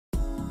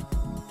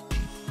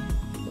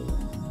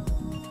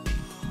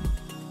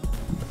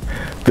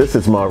This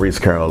is Maurice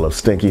Carroll of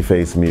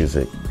Stinkeface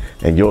Music,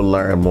 and you'll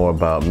learn more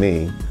about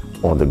me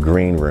on the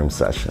Green Room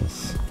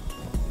Sessions.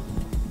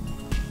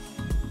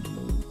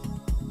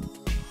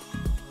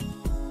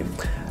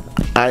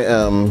 I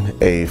am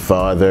a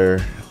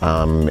father,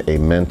 I'm a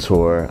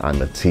mentor,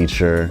 I'm a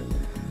teacher,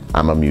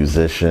 I'm a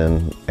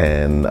musician,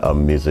 and a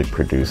music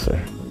producer.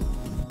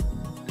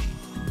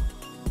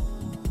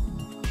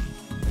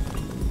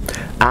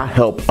 I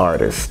help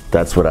artists,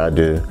 that's what I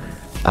do.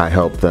 I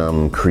help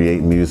them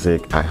create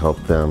music, I help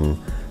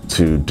them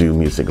to do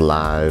music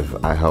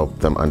live, I help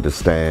them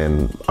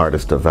understand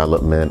artist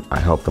development, I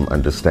help them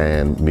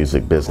understand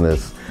music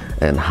business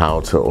and how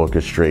to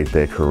orchestrate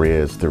their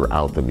careers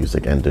throughout the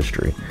music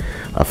industry.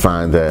 I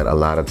find that a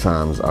lot of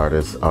times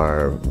artists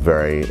are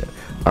very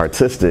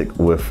artistic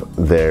with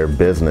their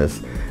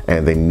business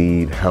and they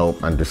need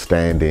help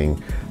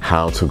understanding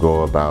how to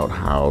go about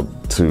how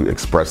to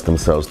express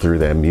themselves through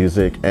their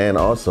music, and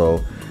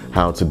also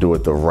how to do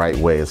it the right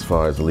way as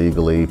far as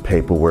legally,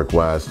 paperwork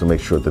wise, to make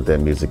sure that their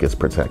music is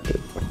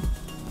protected.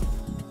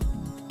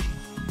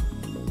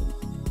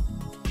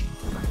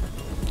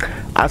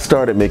 I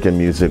started making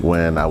music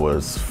when I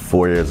was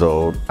 4 years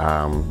old.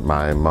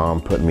 My mom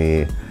put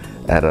me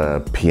at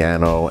a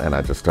piano and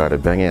I just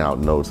started banging out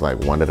notes like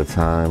one at a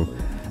time.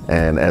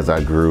 And as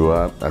I grew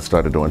up, I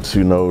started doing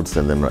 2 notes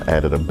and then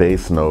added a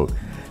bass note.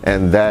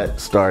 And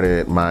that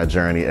started my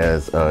journey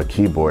as a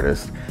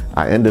keyboardist.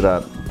 I ended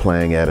up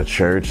playing at a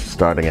church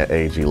starting at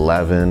age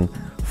 11,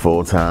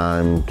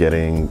 full-time,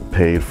 getting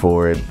paid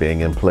for it,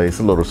 being in place,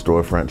 a little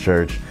storefront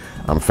church,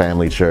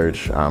 family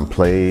church,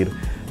 played.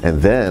 And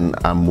then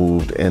I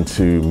moved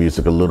into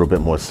music a little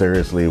bit more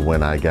seriously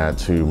when I got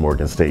to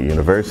Morgan State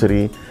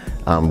University,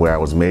 where I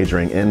was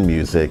majoring in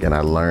music, and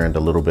I learned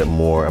a little bit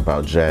more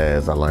about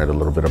jazz. I learned a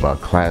little bit about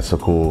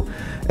classical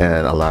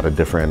and a lot of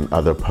different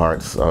other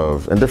parts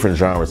of and different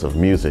genres of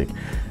music.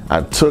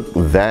 I took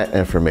that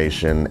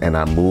information and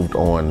I moved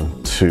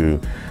on to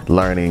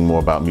learning more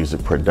about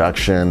music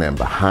production and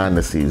behind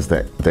the scenes,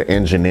 the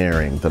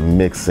engineering, the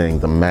mixing,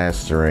 the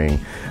mastering,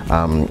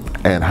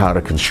 and how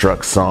to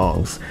construct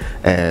songs.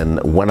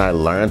 And when I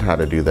learned how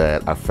to do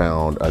that, I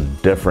found a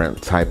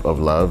different type of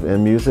love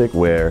in music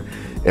where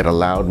it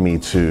allowed me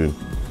to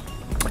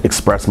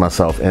express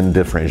myself in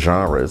different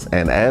genres.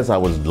 And as I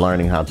was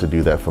learning how to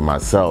do that for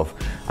myself,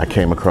 I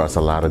came across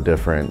a lot of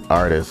different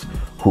artists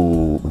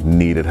who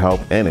needed help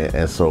in it.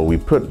 And so we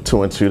put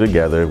 2 and 2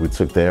 together. We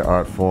took their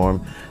art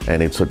form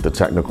and they took the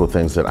technical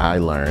things that I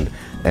learned,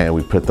 and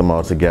we put them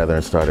all together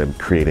and started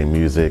creating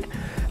music.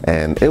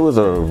 And it was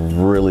a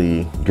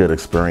really good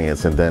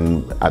experience. And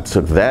then I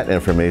took that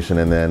information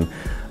and then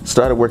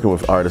started working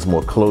with artists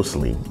more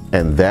closely.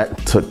 And that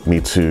took me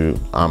to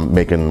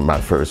making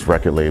my first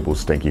record label,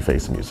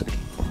 Stinkeface Music.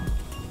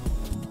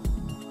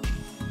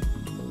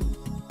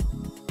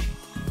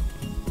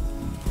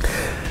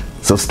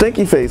 So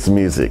Stinkeface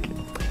Music,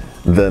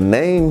 the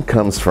name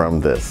comes from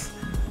this.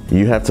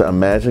 You have to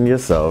imagine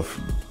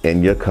yourself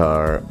in your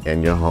car,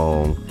 in your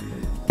home,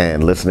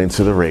 and listening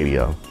to the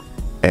radio.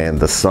 And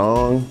the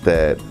song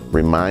that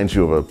reminds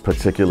you of a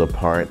particular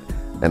part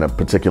and a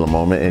particular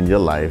moment in your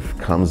life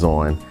comes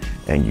on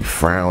and you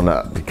frown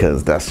up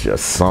because that's your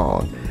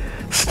song.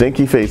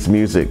 Stinkeface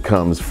Music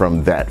comes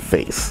from that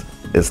face.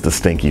 It's the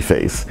stinky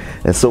face.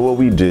 And so what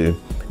we do,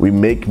 we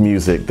make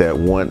music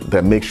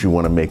that makes you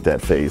want to make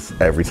that face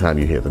every time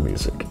you hear the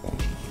music.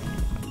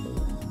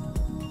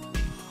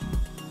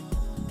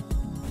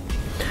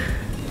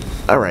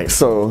 All right,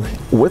 so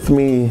with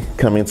me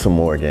coming to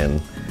Morgan,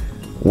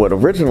 what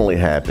originally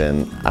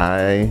happened,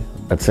 I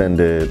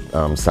attended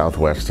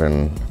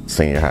Southwestern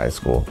Senior High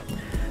School,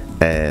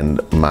 and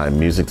my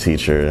music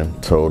teacher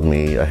told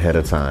me ahead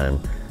of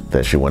time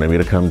that she wanted me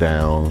to come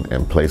down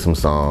and play some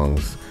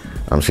songs.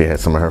 She had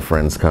some of her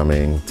friends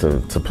coming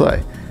to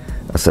play.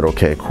 I said,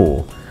 okay,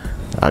 cool.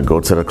 I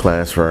go to the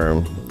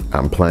classroom,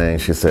 I'm playing.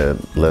 She said,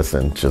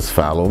 listen, just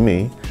follow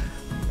me,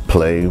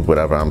 play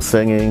whatever I'm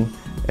singing,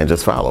 and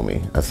just follow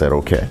me. I said,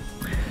 okay.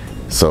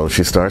 So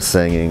she starts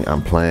singing,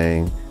 I'm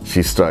playing.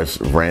 She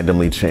starts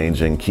randomly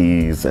changing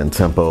keys and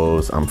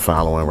tempos. I'm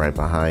following right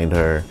behind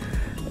her.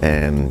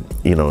 And,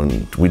 you know,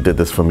 we did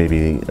this for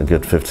maybe a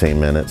good 15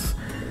 minutes.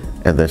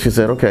 And then she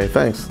said, okay,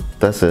 thanks,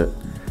 that's it.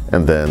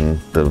 And then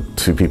the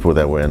 2 people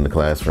that were in the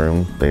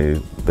classroom,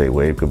 they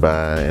waved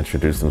goodbye,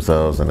 introduced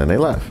themselves, and then they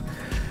left.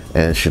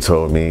 And she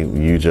told me,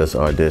 you just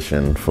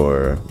auditioned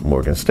for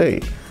Morgan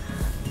State.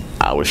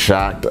 I was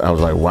shocked. I was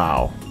like,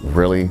 wow,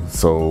 really?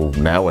 So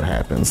now what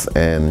happens?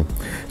 And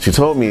she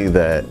told me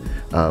that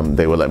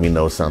they would let me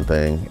know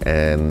something,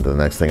 and the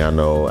next thing I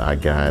know, I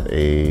got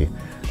a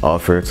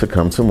offer to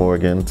come to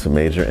Morgan to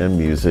major in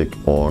music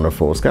on a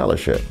full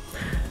scholarship.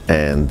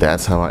 And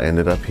that's how I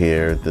ended up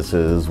here. This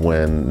is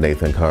when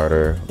Nathan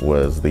Carter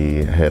was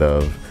the head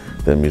of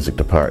the music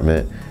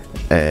department.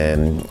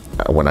 And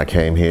when I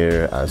came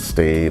here, I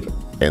stayed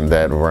in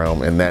that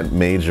realm, in that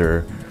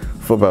major,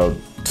 for about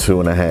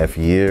 2.5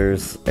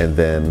 years. And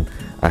then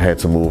I had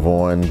to move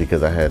on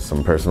because I had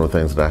some personal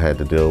things that I had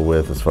to deal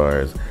with as far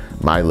as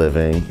my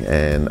living,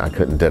 and I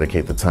couldn't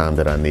dedicate the time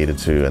that I needed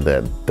to, and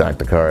that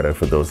Dr. Carter,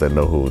 for those that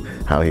know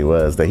how he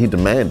was, that he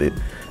demanded.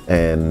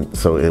 And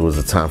so it was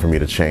a time for me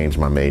to change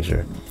my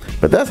major.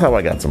 But that's how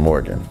I got to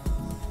Morgan.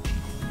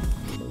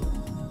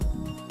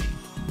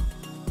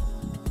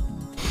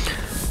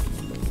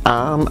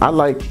 I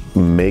like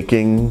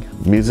making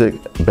music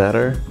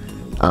better.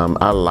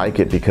 I like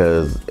it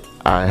because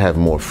I have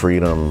more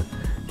freedom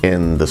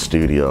in the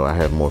studio. I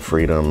have more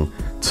freedom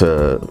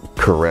to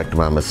correct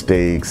my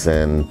mistakes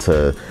and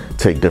to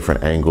take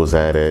different angles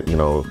at it. You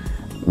know,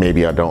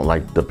 maybe I don't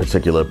like the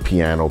particular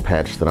piano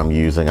patch that I'm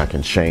using, I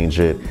can change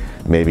it.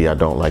 Maybe I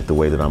don't like the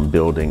way that I'm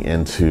building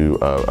into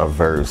a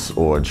verse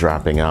or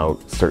dropping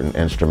out certain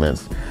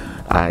instruments.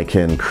 I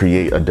can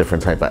create a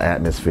different type of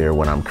atmosphere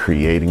when I'm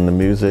creating the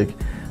music.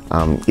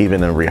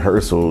 Even in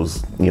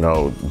rehearsals, you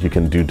know, you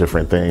can do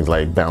different things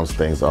like bounce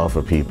things off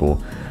of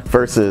people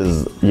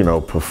versus, you know,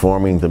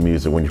 performing the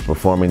music. When you're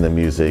performing the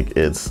music,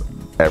 it's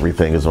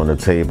everything is on the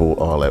table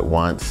all at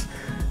once,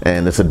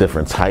 and it's a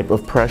different type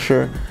of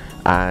pressure.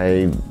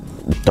 I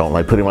don't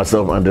like putting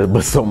myself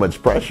under so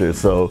much pressure,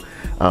 so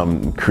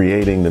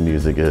creating the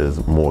music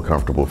is more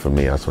comfortable for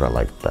me. That's what I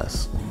like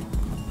best.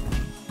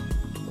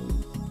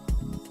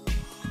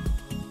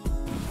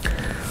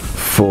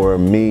 For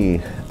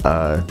me,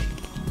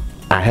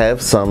 I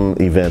have some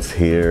events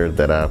here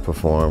that I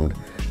performed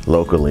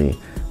locally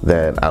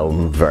that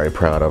I'm very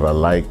proud of. I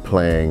like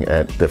playing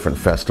at different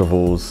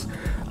festivals.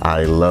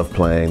 I love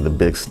playing the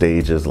big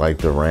stages like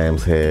the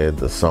Ram's Head,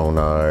 the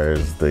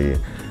Sonars,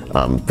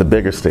 the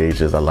bigger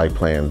stages. I like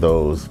playing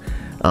those.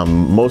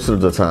 Most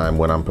of the time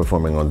when I'm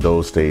performing on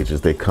those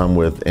stages, they come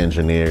with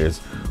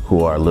engineers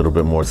who are a little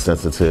bit more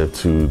sensitive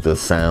to the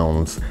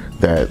sounds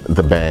that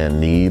the band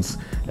needs.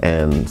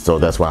 And so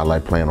that's why I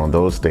like playing on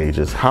those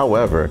stages.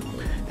 However,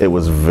 it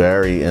was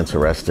very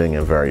interesting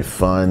and very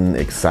fun,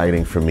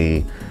 exciting for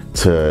me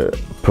to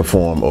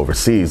perform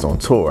overseas on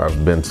tour.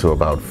 I've been to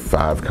about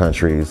 5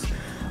 countries,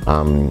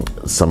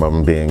 some of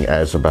them being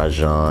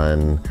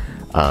Azerbaijan,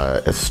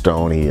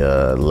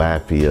 Estonia,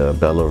 Latvia,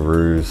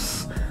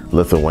 Belarus,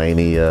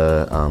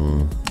 Lithuania,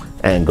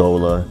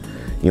 Angola.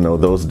 You know,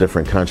 those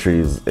different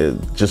countries,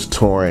 just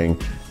touring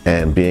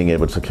and being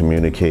able to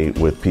communicate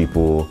with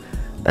people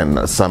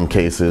in some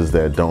cases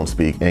that don't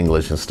speak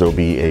English and still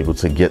be able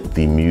to get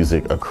the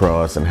music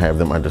across and have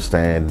them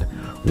understand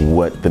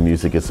what the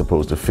music is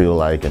supposed to feel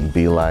like and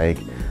be like.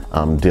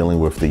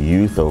 Dealing with the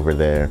youth over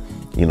there,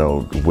 you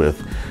know,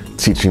 with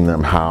teaching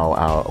them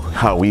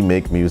how we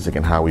make music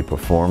and how we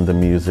perform the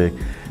music.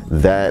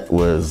 That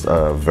was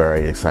a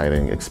very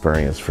exciting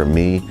experience for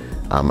me.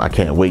 I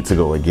can't wait to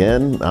go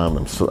again.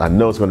 I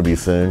know it's going to be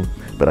soon,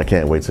 but I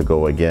can't wait to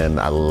go again.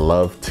 I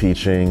love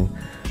teaching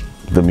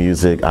the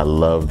music. I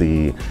love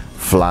the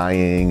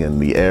flying and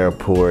the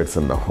airports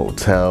and the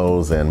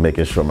hotels and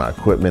making sure my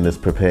equipment is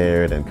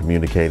prepared and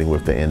communicating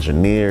with the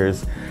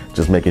engineers,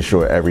 just making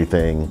sure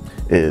everything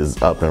is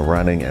up and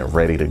running and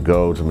ready to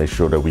go to make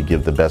sure that we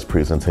give the best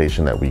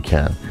presentation that we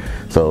can.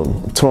 So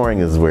touring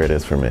is where it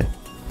is for me.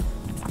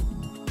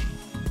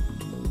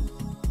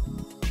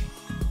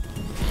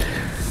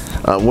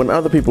 When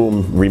other people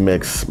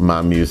remix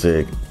my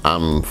music,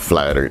 I'm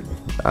flattered.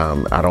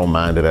 I don't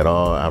mind it at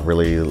all. I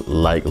really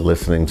like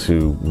listening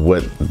to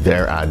what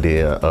their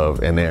idea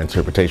of and their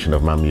interpretation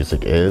of my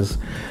music is.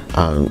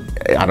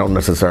 I don't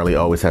necessarily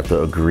always have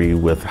to agree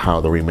with how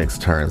the remix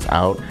turns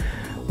out.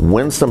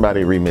 When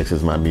somebody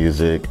remixes my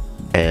music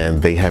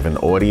and they have an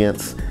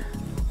audience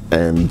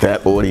and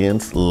that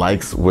audience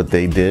likes what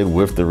they did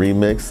with the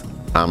remix,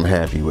 I'm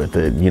happy with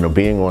it. You know,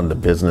 being on the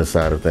business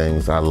side of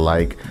things, I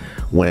like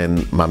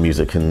when my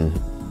music can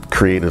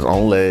create its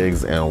own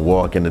legs and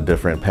walk in a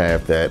different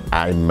path that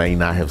I may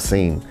not have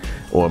seen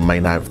or may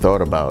not have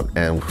thought about.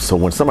 And so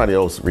when somebody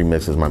else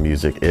remixes my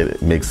music,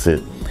 it makes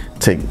it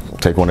take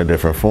on a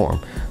different form.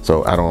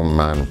 So I don't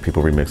mind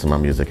people remixing my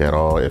music at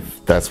all.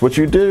 If that's what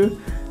you do,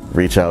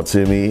 reach out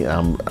to me.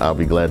 I'll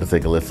be glad to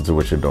take a listen to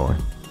what you're doing.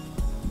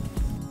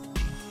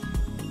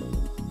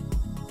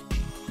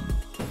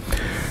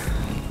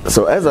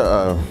 So as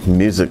a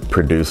music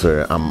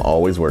producer, I'm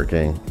always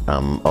working.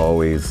 I'm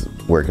always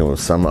working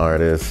with some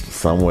artist,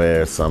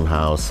 somewhere,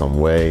 somehow, some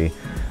way,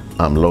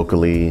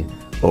 locally,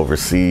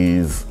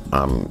 overseas.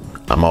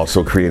 I'm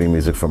also creating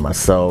music for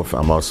myself.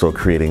 I'm also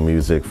creating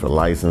music for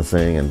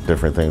licensing and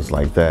different things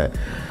like that.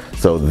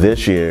 So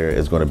this year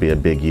is going to be a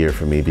big year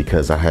for me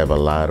because I have a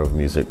lot of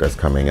music that's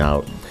coming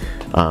out.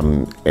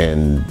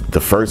 In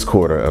the first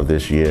quarter of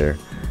this year,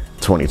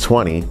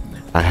 2020,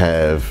 I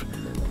have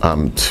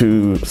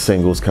 2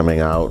 singles coming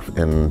out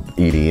in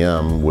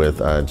EDM with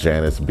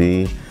Janice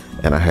B,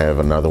 and I have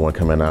another one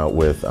coming out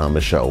with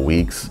Michelle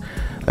Weeks.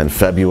 In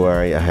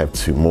February, I have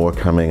 2 more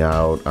coming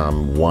out.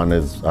 One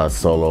is a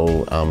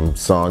solo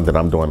song that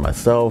I'm doing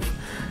myself.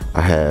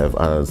 I have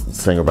a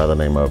singer by the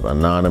name of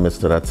Anonymous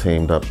that I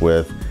teamed up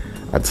with.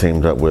 I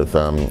teamed up with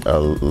a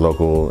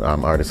local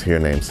artist here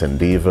named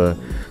Sendiva.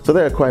 So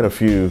there are quite a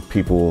few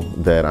people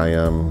that I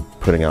am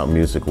putting out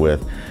music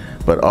with.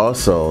 But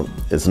also,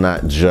 it's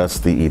not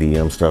just the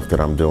EDM stuff that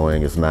I'm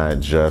doing. It's not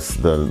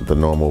just the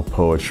normal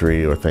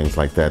poetry or things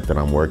like that that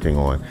I'm working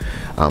on.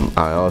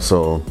 I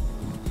also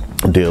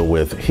deal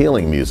with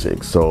healing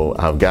music. So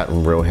I've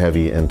gotten real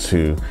heavy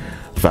into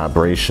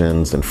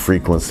vibrations and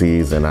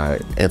frequencies, and I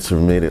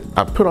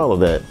put all of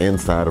that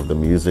inside of the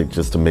music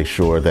just to make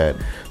sure that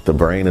the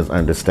brain is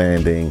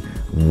understanding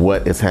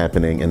what is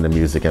happening in the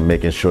music and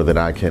making sure that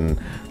I can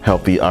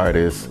help the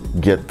artist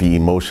get the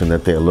emotion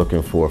that they're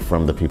looking for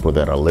from the people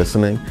that are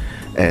listening.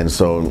 And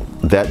so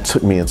that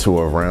took me into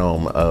a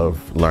realm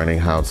of learning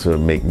how to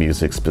make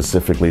music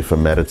specifically for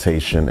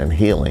meditation and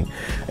healing.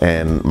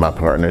 And my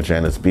partner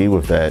Janice B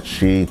with that,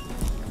 she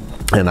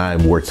and I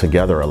worked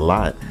together a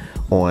lot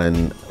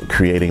on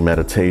creating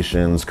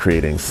meditations,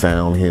 creating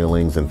sound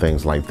healings and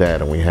things like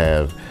that. And we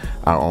have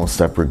our own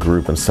separate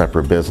group and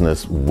separate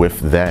business with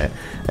that,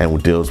 and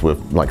it deals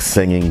with like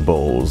singing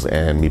bowls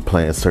and me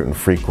playing certain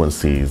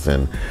frequencies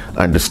and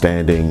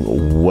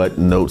understanding what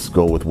notes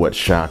go with what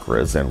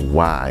chakras and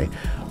why,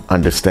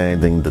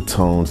 understanding the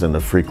tones and the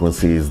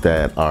frequencies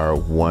that are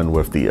one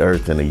with the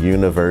earth and the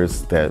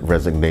universe that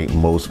resonate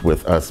most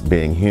with us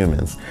being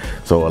humans.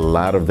 So a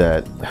lot of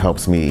that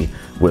helps me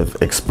with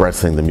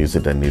expressing the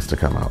music that needs to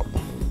come out.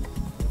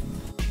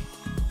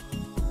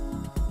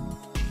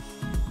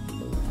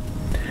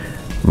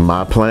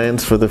 My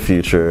plans for the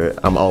future,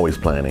 I'm always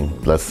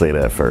planning. Let's say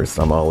that first.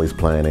 I'm always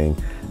planning,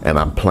 and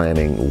I'm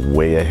planning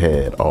way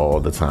ahead all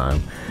the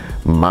time.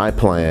 My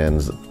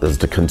plans is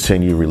to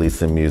continue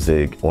releasing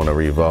music on a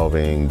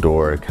revolving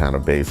door kind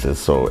of basis.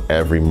 So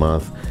every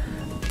month,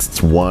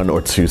 1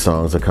 or 2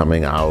 songs are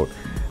coming out.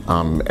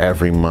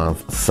 Every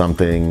month,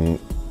 something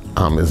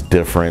is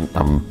different.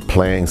 I'm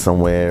playing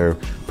somewhere,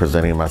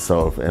 presenting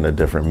myself in a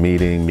different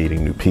meeting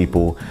new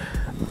people.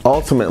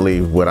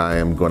 Ultimately, what I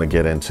am going to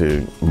get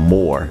into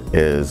more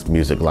is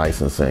music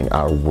licensing.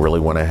 I really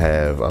want to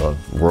have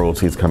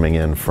royalties coming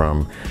in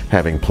from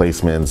having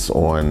placements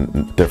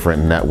on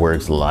different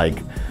networks like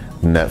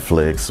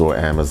Netflix or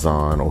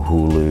Amazon or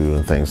Hulu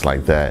and things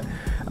like that.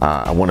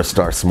 I want to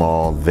start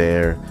small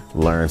there,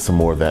 learn some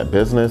more of that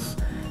business,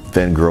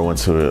 then grow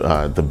into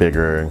the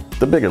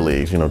bigger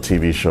leagues, you know,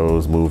 TV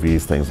shows,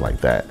 movies, things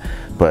like that.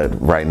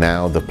 But right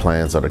now, the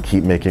plans are to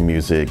keep making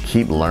music,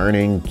 keep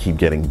learning, keep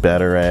getting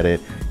better at it,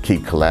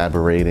 keep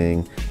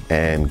collaborating,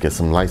 and get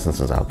some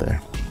licenses out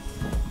there.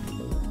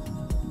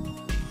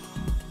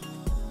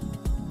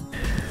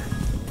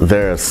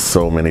 There are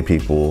so many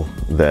people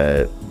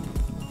that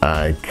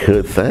I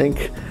could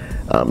thank,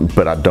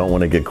 but I don't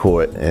want to get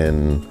caught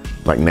in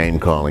like name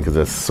calling because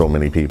there's so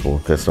many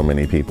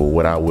people.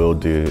 What I will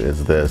do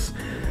is this.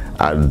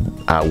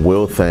 I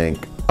will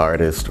thank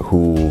artists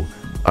who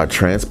are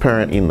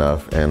transparent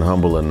enough and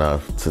humble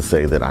enough to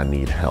say that I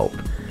need help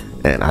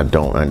and I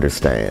don't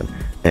understand.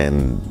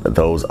 And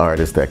those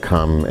artists that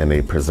come and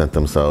they present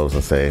themselves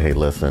and say, hey,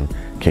 listen,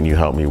 can you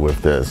help me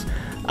with this?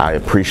 I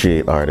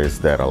appreciate artists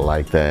that are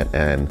like that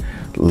and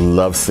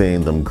love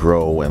seeing them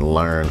grow and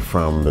learn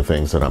from the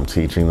things that I'm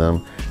teaching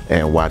them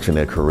and watching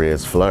their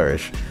careers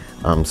flourish.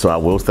 So I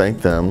will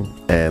thank them,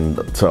 and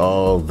to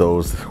all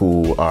those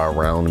who are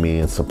around me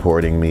and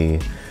supporting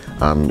me,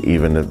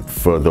 even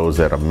for those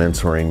that are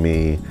mentoring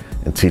me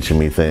and teaching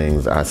me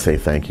things, I say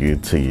thank you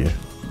to you.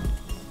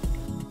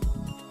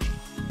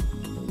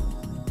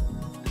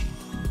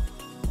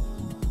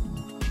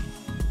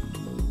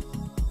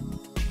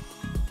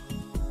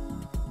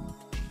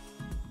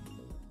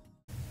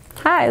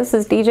 Hi, this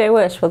is DJ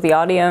Wish with the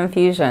Audio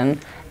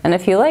Infusion, and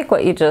if you like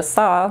what you just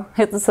saw,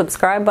 hit the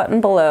subscribe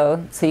button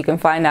below so you can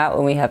find out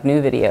when we have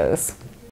new videos.